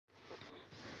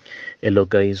Hello,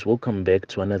 guys, welcome back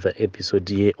to another episode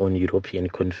here on European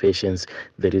Confessions.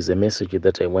 There is a message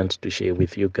that I want to share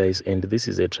with you guys, and this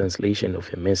is a translation of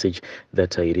a message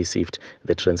that I received.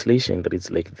 The translation reads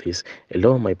like this: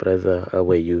 Hello, my brother, how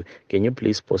are you? Can you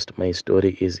please post my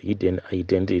story is hidden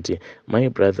identity? My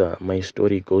brother, my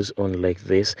story goes on like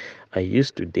this. I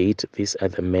used to date this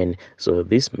other man. So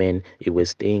this man, he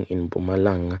was staying in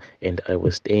Bumalanga, and I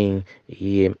was staying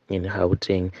here in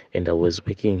Gauteng, and I was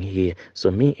working here. So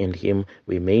me and him,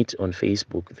 we met on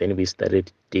Facebook. Then we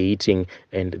started dating,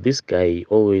 and this guy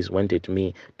always wanted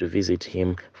me to visit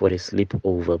him for a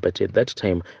sleepover. But at that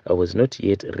time, I was not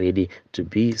yet ready to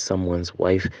be someone's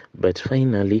wife. But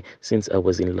finally, since I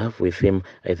was in love with him,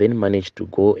 I then managed to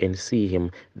go and see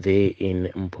him there in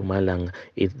Mpumalanga.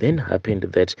 It then happened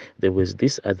that there was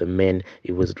this other man.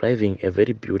 He was driving a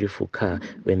very beautiful car.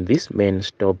 When this man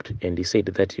stopped and he said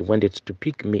that he wanted to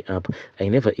pick me up, I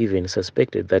never even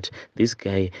suspected that this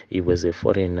guy, he was a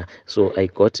foreigner. So I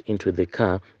got into the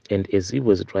car, and as he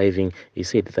was driving, he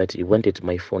said that he wanted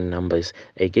my phone numbers.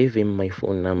 I gave him my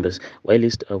phone numbers.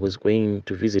 Whilst I was going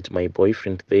to visit my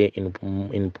boyfriend there in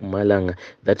Pumalanga,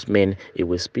 that man, he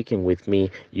was speaking with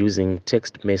me using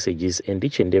text messages, and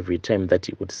each and every time that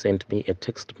he would send me a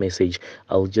text message,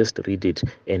 I'll just read it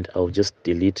and I'll just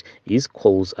delete. His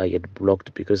calls I had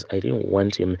blocked because I didn't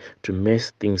want him to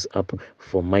mess things up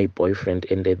for my boyfriend.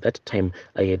 And at that time,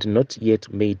 I had not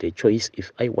yet made a choice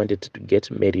if I wanted to get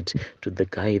married to the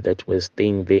guy that was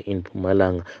staying there in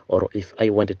Pumalang, or if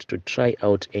I wanted to try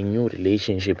out a new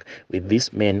relationship with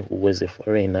this man who was a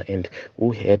foreigner and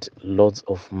who had lots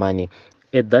of money.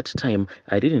 At that time,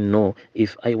 I didn't know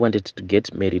if I wanted to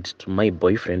get married to my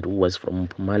boyfriend who was from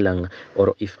Pumalang,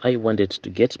 or if I wanted to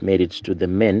get married to the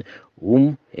man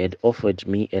whom had offered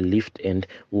me a lift and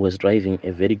who was driving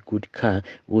a very good car,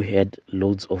 who had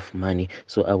loads of money.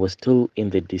 So I was still in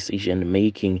the decision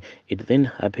making. It then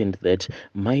happened that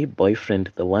my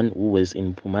boyfriend, the one who was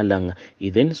in Pumalanga, he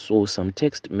then saw some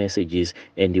text messages,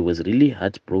 and he was really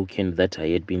heartbroken that I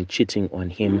had been cheating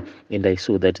on him, and I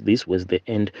saw that this was the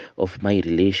end of my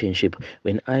relationship.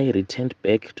 When I returned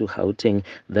back to Gauteng,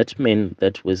 that man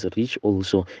that was rich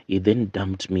also, he then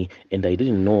dumped me, and I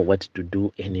didn't know what to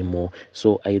do anymore.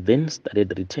 So I then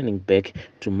started returning back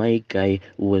to my guy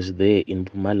who was there in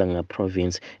Pumalanga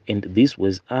province, and this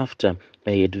was after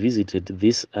I had visited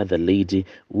this other lady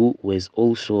who was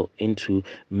also into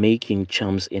making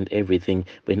charms and everything.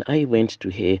 When I went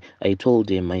to her, I told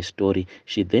her my story.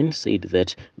 She then said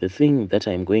that the thing that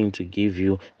I'm going to give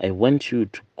you, I want you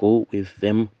to go with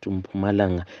them to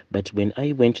Mpumalanga. But when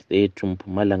I went there to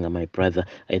Mpumalanga, my brother,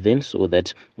 I then saw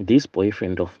that this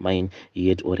boyfriend of mine, he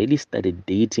had already started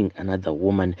dating another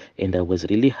woman, and I was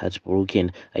really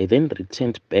heartbroken. I then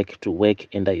returned back to work,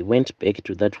 and I went back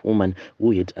to that woman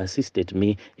who had assisted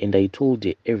me, and I told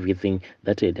her everything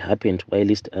that had happened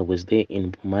whilst I was there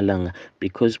in Mpumalanga.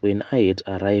 Because when I had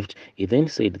arrived, he then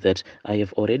said that I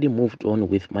have already moved on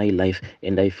with my life,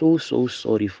 and I feel so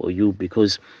sorry for you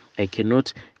because I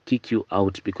cannot kick you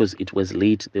out because it was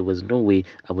late. There was no way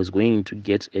I was going to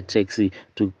get a taxi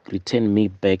to return me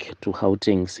back to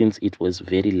Gauteng since it was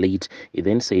very late. He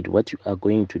then said, what you are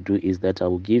going to do is that I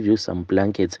will give you some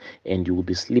blankets and you will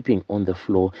be sleeping on the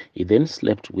floor. He then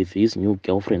slept with his new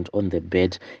girlfriend on the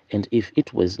bed, and if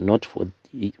it was not for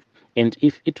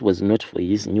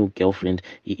his new girlfriend,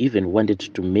 he even wanted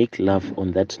to make love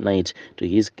on that night to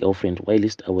his girlfriend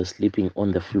whilst I was sleeping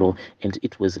on the floor. And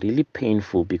it was really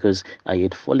painful because I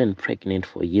had fallen pregnant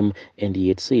for him, and he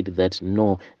had said that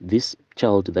no, this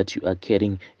child that you are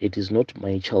carrying, it is not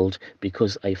my child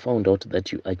because I found out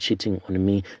that you are cheating on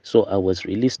me. So I was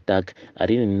really stuck. I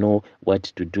didn't know what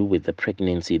to do with the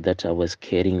pregnancy that I was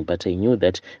carrying, but I knew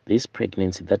that this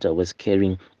pregnancy that I was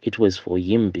carrying, it was for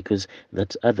him because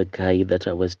that other guy that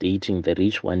I was dating, the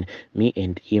rich one, me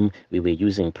and him, we were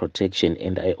using protection,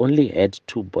 and I only had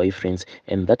two boyfriends,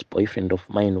 and that boyfriend of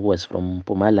mine who was from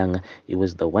Pumalanga, he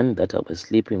was the one that I was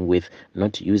sleeping with,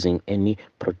 not using any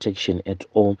protection at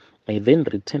all. I then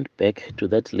returned back to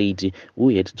that lady who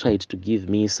had tried to give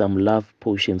me some love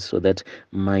potions so that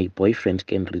my boyfriend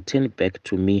can return back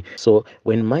to me. So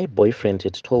when my boyfriend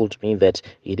had told me that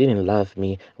he didn't love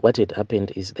me, what had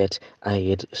happened is that I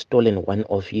had stolen one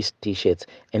of his t-shirts,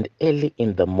 and early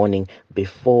in the morning,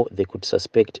 before they could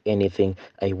suspect anything,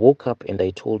 I woke up and I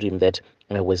told him that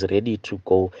I was ready to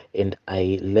go and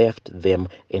I left them,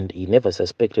 and he never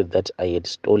suspected that I had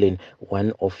stolen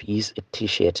one of his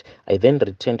t-shirt. I then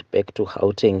returned back to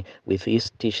Gauteng with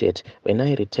his t-shirt. When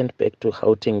I returned back to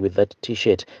Gauteng with that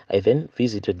t-shirt, I then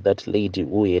visited that lady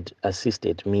who had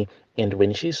assisted me, and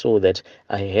when she saw that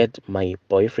I had my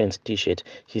boyfriend's t-shirt,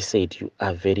 she said, "You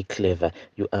are very clever.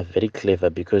 You are very clever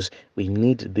because we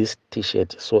need this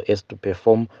t-shirt so as to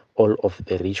perform all of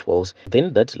the rituals."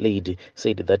 Then that lady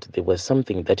said that there was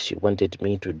something that she wanted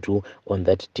me to do on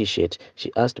that t-shirt.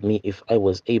 She asked me if I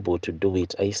was able to do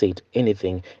it. I said,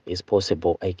 "Anything is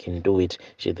possible. I can do it."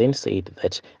 She then said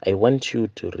that, "I want you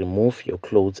to remove your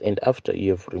clothes, and after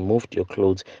you have removed your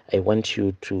clothes, I want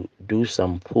you to do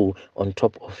some poo on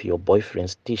top of your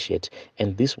boyfriend's t-shirt."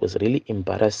 And this was really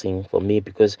embarrassing for me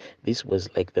because this was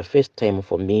like the first time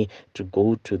for me to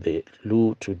go to the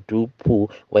loo to do poo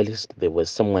whilst there was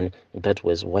someone that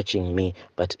was watching me.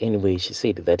 But anyway, she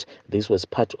said that this was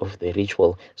part of the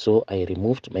ritual. So I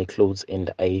removed my clothes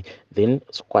and I then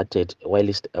squatted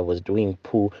whilst I was doing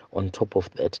poo on top of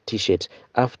that t-shirt.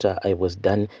 After I was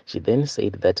done, she then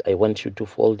said that, "I want you to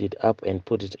fold it up and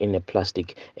put it in a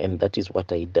plastic." And that is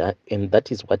what I did. And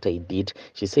that is what I did.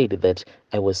 She said that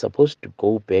I was supposed to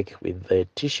go back with the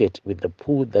t-shirt, with the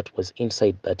poo that was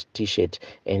inside that t-shirt.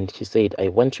 And she said, "I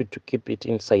want you to keep it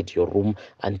inside your room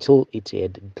until it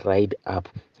had dried up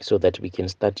so that we can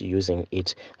start using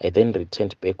it." I then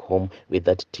returned back home with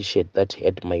that t-shirt that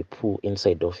had my poo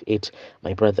inside of it.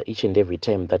 My brother, each and every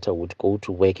time that I would go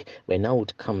to work, when I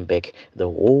would come back, the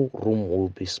whole room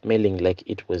would be smelling like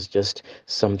it was just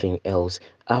something else.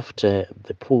 After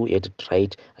the poo had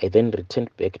dried, I then returned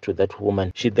back to that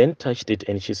woman. She then touched it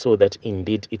and she saw that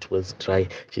indeed it was dry.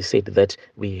 She said that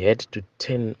we had to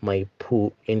turn my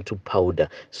poo into powder.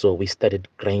 So we started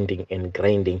grinding and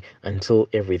grinding until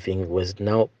everything was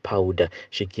now powder.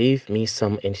 She gave me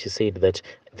some and she said that,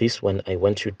 "This one I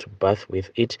want you to bath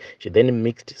with it." She then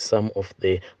mixed some of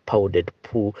the powdered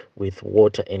poo with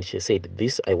water and she said,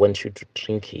 "This I want you to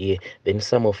drink here." Then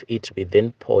some of it, we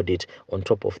then poured it on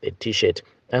top of the t-shirt.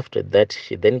 After that,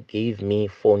 she then gave me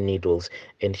 4 needles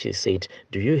and she said,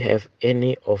 "Do you have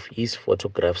any of his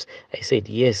photographs?" I said,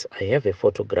 "Yes, I have a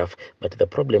photograph, but the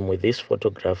problem with this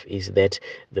photograph is that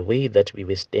the way that we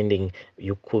were standing,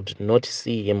 you could not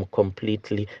see him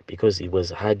completely because he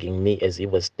was hugging me as he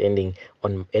was standing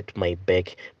on at my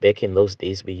back. Back in those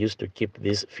days, we used to keep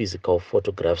these physical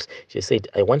photographs." She said,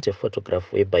 "I want a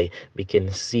photograph whereby we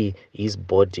can see his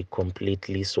body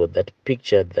completely, so that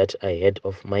picture that I had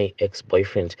of my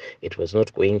ex-boyfriend, it was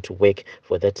not going to work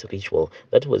for that ritual."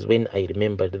 That was when I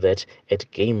remembered that at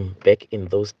game, back in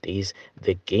those days,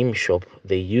 the game shop,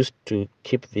 they used to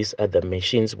keep these other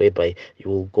machines whereby you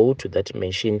will go to that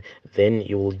machine, then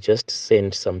you will just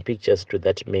send some pictures to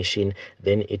that machine,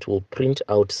 then it will print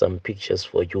out some pictures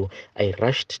for you. I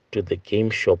rushed to the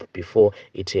game shop before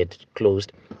it had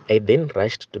closed. I then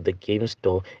rushed to the game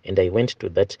store and I went to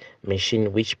that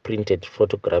machine which printed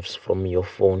photographs from your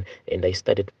phone, and I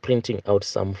started printing out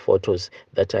some photos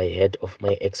that I had of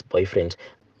my ex-boyfriend.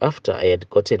 After I had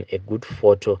gotten a good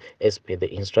photo as per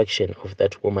the instruction of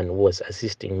that woman who was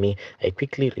assisting me, I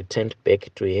quickly returned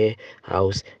back to her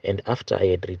house. And after I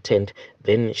had returned,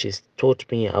 then she taught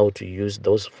me how to use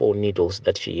those 4 needles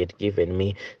that she had given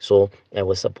me. So I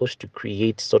was supposed to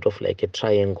create sort of like a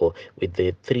triangle with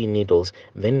the 3 needles.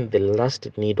 Then the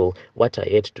last needle, what I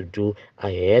had to do,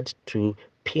 I had to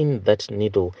pin that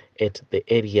needle at the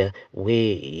area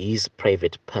where his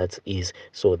private parts is.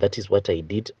 So that is what I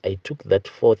did. I took that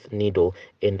 4th needle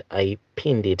and I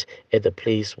pinned it at the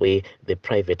place where the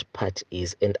private part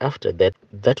is. And after that,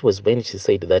 that was when she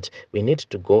said that we need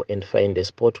to go and find a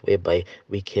spot whereby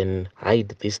we can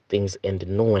hide these things and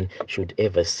no one should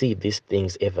ever see these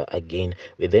things ever again.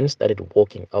 We then started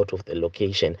walking out of the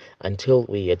location until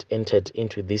we had entered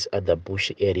into this other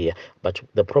bush area. But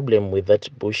the problem with that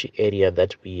bush area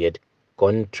that we had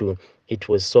gone to, it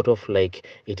was sort of like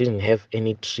it didn't have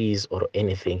any trees or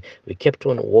anything. We kept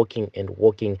on walking and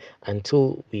walking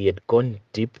until we had gone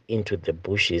deep into the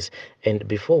bushes. And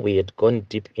before we had gone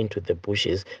deep into the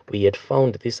bushes, we had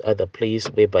found this other place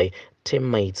whereby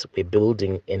termites were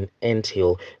building an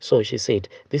anthill. So she said,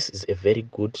 "This is a very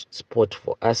good spot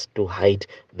for us to hide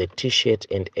the t-shirt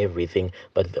and everything."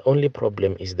 But the only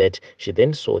problem is that she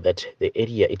then saw that the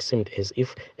area, it seemed as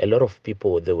if a lot of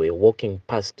people, they were walking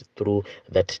past through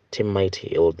that termite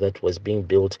hill that was being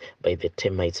built by the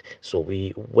termites. So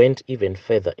we went even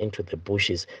further into the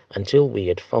bushes until we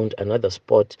had found another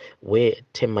spot where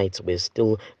termites were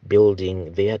still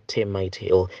building their termite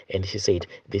hill. And she said,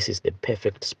 "This is the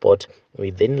perfect spot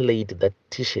We then laid that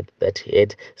t-shirt that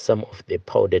had some of the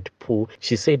powdered poo.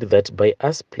 She said that by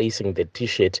us placing the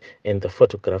t-shirt and the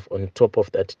photograph on top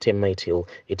of that termite hill,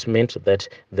 it meant that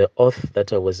the oath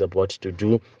that I was about to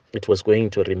do, it was going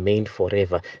to remain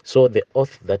forever. So the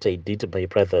oath that I did, my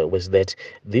brother, was that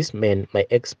this man, my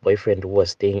ex-boyfriend who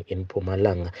was staying in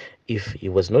Pumalanga, if he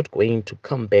was not going to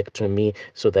come back to me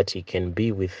so that he can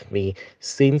be with me,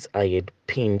 since I had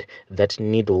pinned that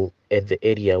needle at the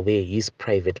area where his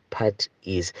private part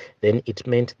is, then it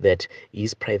meant that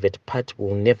his private part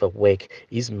will never work,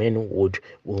 his manhood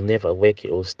will never work. He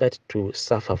will start to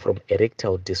suffer from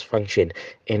erectile dysfunction,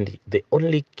 and the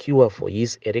only cure for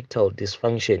his erectile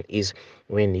dysfunction is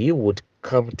when he would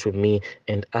come to me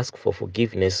and ask for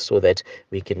forgiveness so that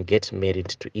we can get married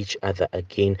to each other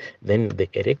again. Then the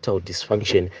erectile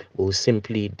dysfunction will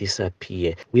simply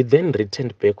disappear. We then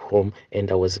returned back home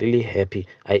and I was really happy.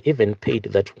 I even paid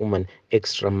that woman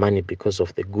extra money because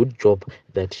of the good job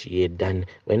that she had done.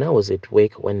 When I was at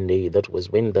work one day, that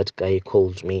was when that guy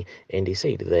called me and he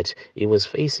said that he was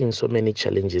facing so many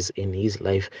challenges in his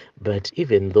life, but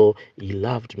even though he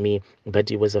loved me, but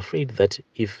he was afraid that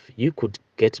if you could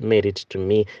get married to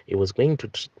me, he was going to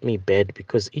treat me bad,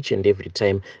 because each and every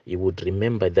time he would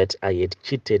remember that I had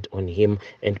cheated on him,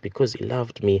 and because he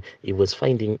loved me, he was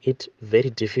finding it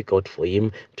very difficult for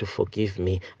him to forgive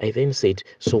me. I then said,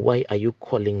 so why are you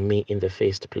calling me in the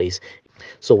first place?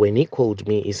 So when he called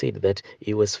me, he said that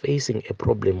he was facing a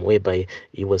problem whereby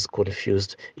he was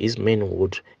confused. His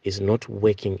manhood is not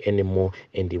working anymore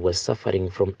and he was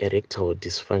suffering from erectile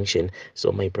dysfunction.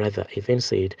 So my brother, I then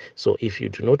said, so if you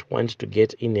do not want to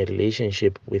get in a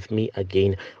relationship with me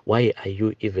again, why are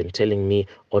you even telling me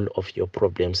all of your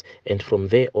problems? And from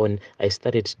there on, I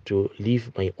started to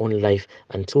live my own life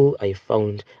until I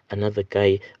found another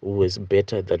guy who was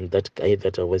better than that guy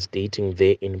that I was dating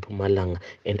there in Pumalanga.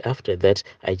 And after that,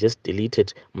 I just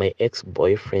deleted my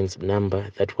ex-boyfriend's number,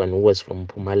 that one who was from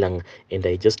Pumalanga, and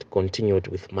I just continued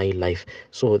with my life.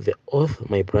 So the oath,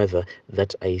 my brother,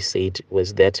 that I said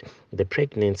was that the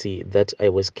pregnancy that I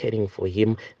was caring for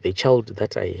him, the child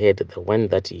that I had, the one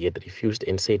that he had refused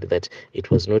and said that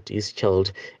it was not his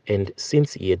child, and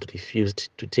since he had refused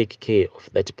to take care of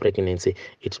that pregnancy,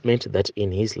 it meant that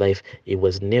in his life he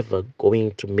was never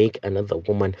going to make another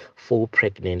woman fall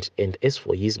pregnant. And as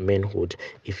for his manhood,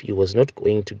 if he was not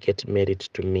going to get married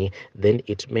to me, then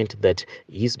it meant that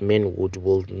his manhood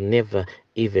will never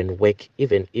even work,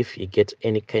 even if he gets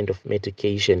any kind of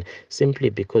medication, simply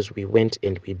because we went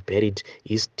and we buried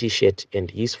his t-shirt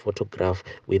and his photograph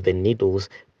with the needles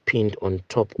pinned on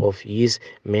top of his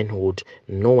manhood.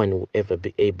 No one will ever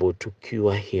be able to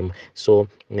cure him. So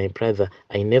my brother,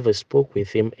 I never spoke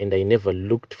with him and I never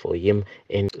looked for him.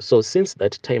 And so since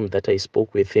that time that I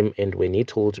spoke with him, and when he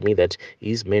told me that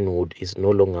his manhood is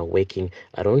no longer working,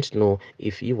 I don't know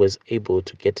if he was able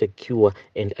to get a cure,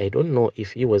 and I don't know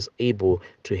if he was able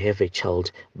to have a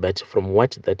child. But from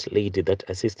what that lady that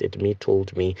assisted me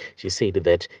told me, she said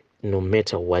that no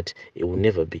matter what, he will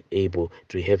never be able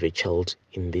to have a child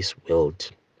in this world.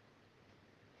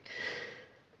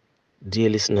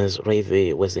 Dear listeners, right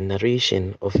there was a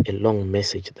narration of a long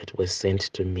message that was sent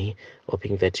to me,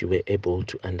 hoping that you were able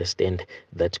to understand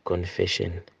that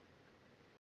confession.